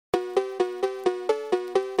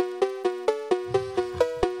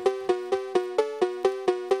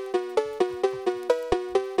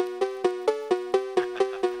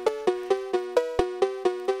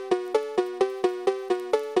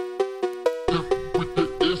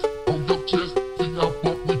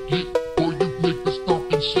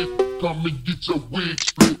get your wig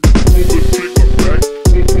split. Pull the trigger back,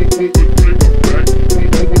 pull the trigger back, pull the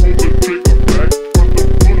trigger back, from the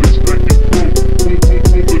bullets back and forth. Pull the trigger back, pull the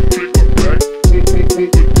trigger back, pull the trigger back,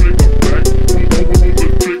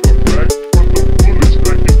 from the bullets back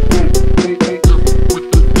and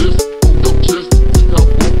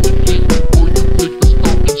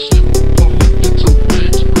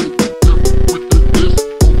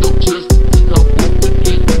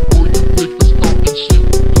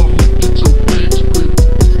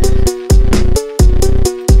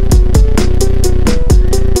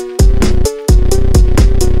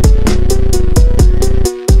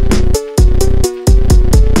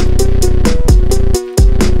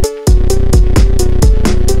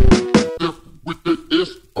With the this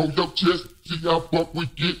on your chest, see how what we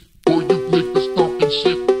get, or you niggas talking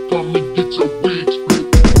shit, come and get your wig split.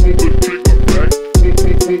 With the this on your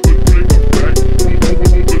chest, see how what we get,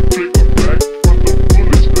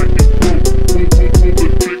 or you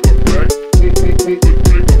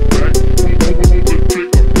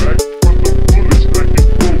niggas talking shit, come and get your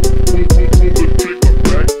wig split. With the S on your chest,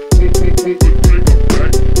 see how buck we get, or you niggas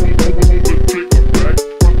talking shit, come and get your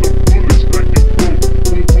wig split. Pull the trigger back,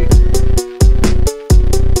 pull the trigger back, pull the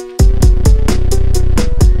trigger back, from the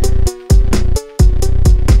bullets back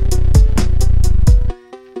and forth. Pull the trigger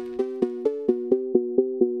back,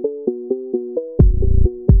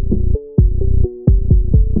 pull the trigger back, pull the trigger back,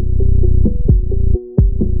 from the bullets back and forth. Pull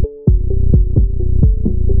the trigger back, pull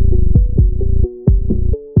the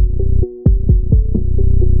trigger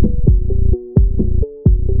back,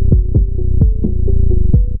 pull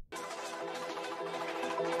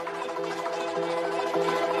the trigger back, from the bullets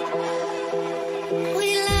back and forth.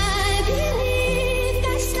 We lie beneath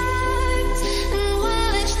the stars and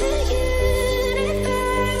watch the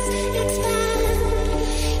universe expand.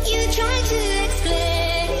 You try to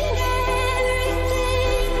explain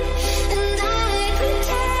everything, and I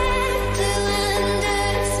pretend to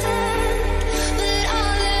understand. But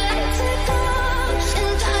all the lights are gone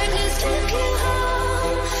and darkness took you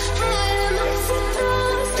home. How am I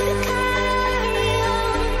supposed to carry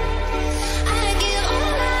on? I give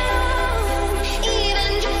all I own,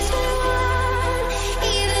 even just for one,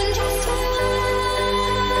 even just for one.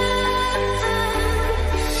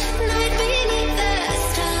 Night beneath the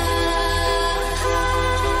stars,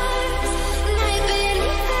 night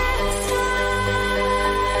beneath the stars.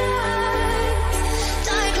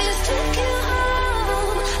 Darkness took you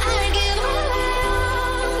home. I give all I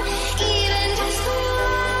own, even just for one.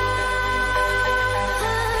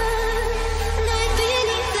 Night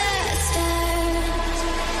beneath the stars.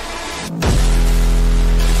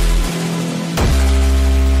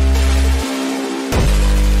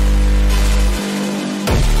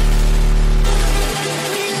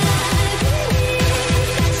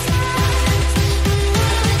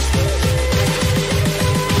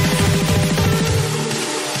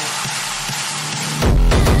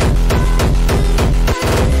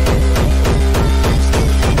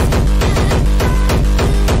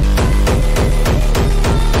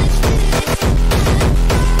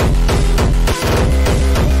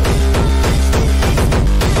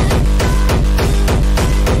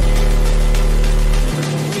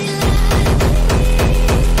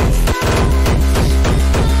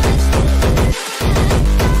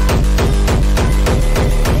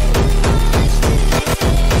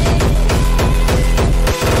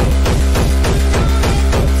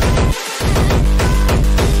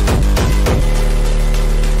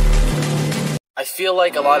 I feel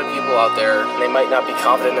like a lot of people out there, they might not be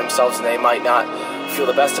confident in themselves and they might not feel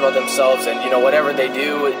the best about themselves, and whatever they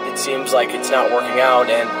do, it seems like it's not working out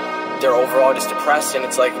and they're overall just depressed, and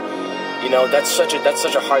it's like, that's such a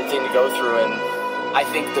hard thing to go through. And I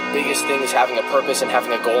think the biggest thing is having a purpose and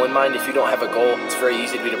having a goal in mind. If you don't have a goal, it's very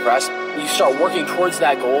easy to be depressed. You start working towards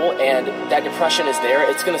that goal and that depression is there,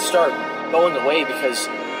 it's going to start going away because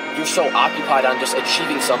you're so occupied on just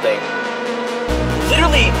achieving something.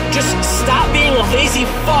 Literally, just stop being a lazy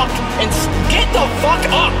fuck and get the fuck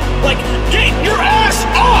up. Like, get your ass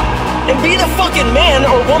up and be the fucking man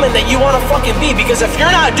or woman that you want to fucking be. Because if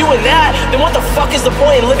you're not doing that, then what the fuck is the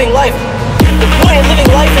point in living life? The point in living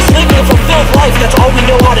life is living a fulfilled life. That's all we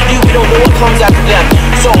know how to do. We don't know what comes after death.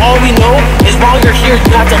 So all we know is while you're here,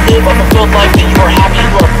 you have to live a fulfilled life that you are happy,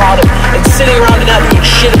 you are proud of. And sitting around and not doing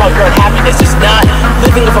shit about your unhappiness is not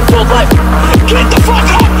living a fulfilled life. Get the fuck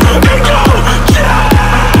up and go!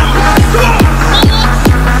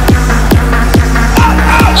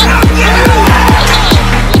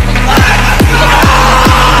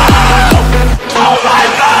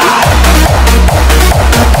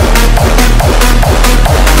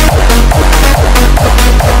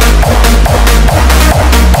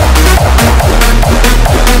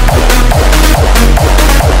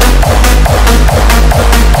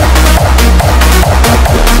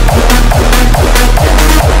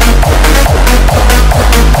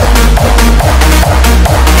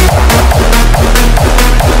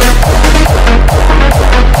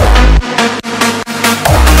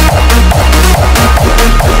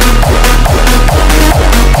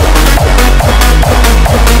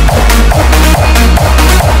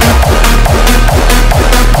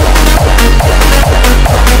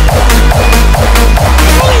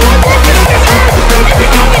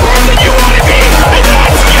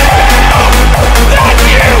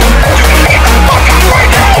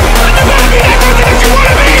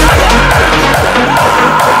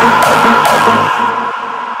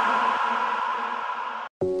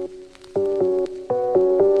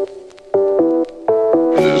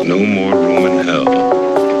 no more room in hell.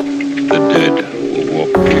 The dead will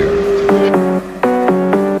walk the earth.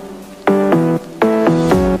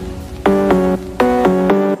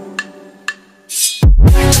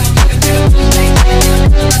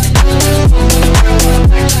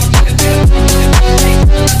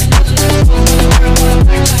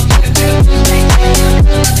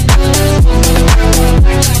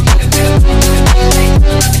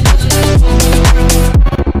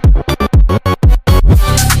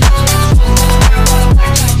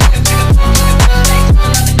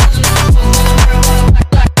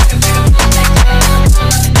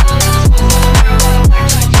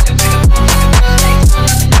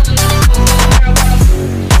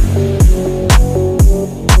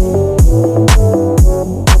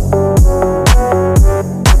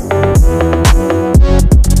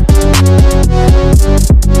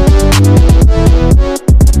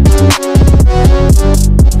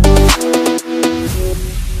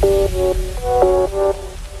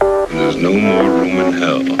 There's no more room in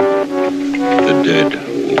hell. The dead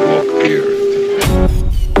will walk the earth.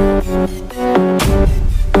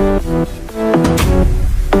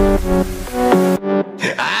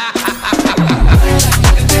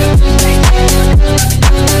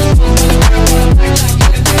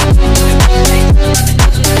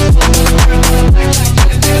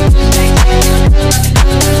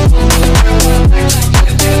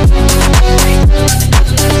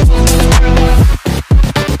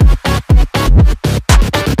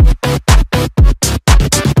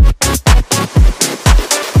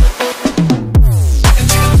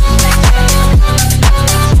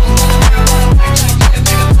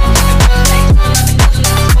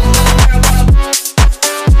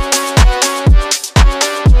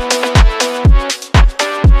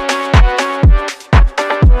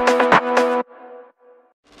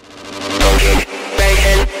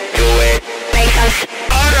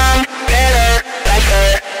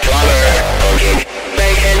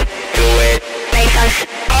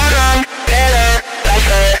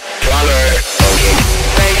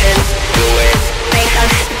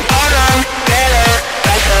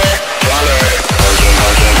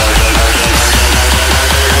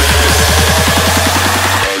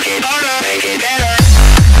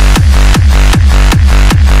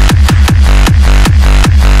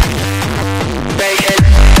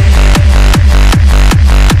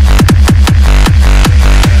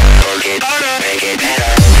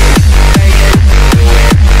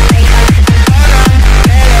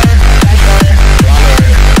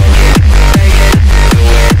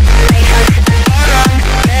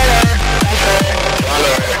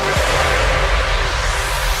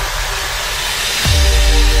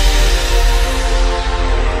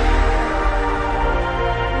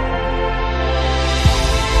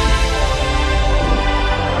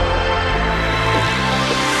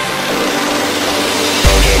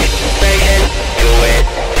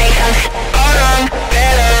 Make us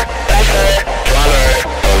better.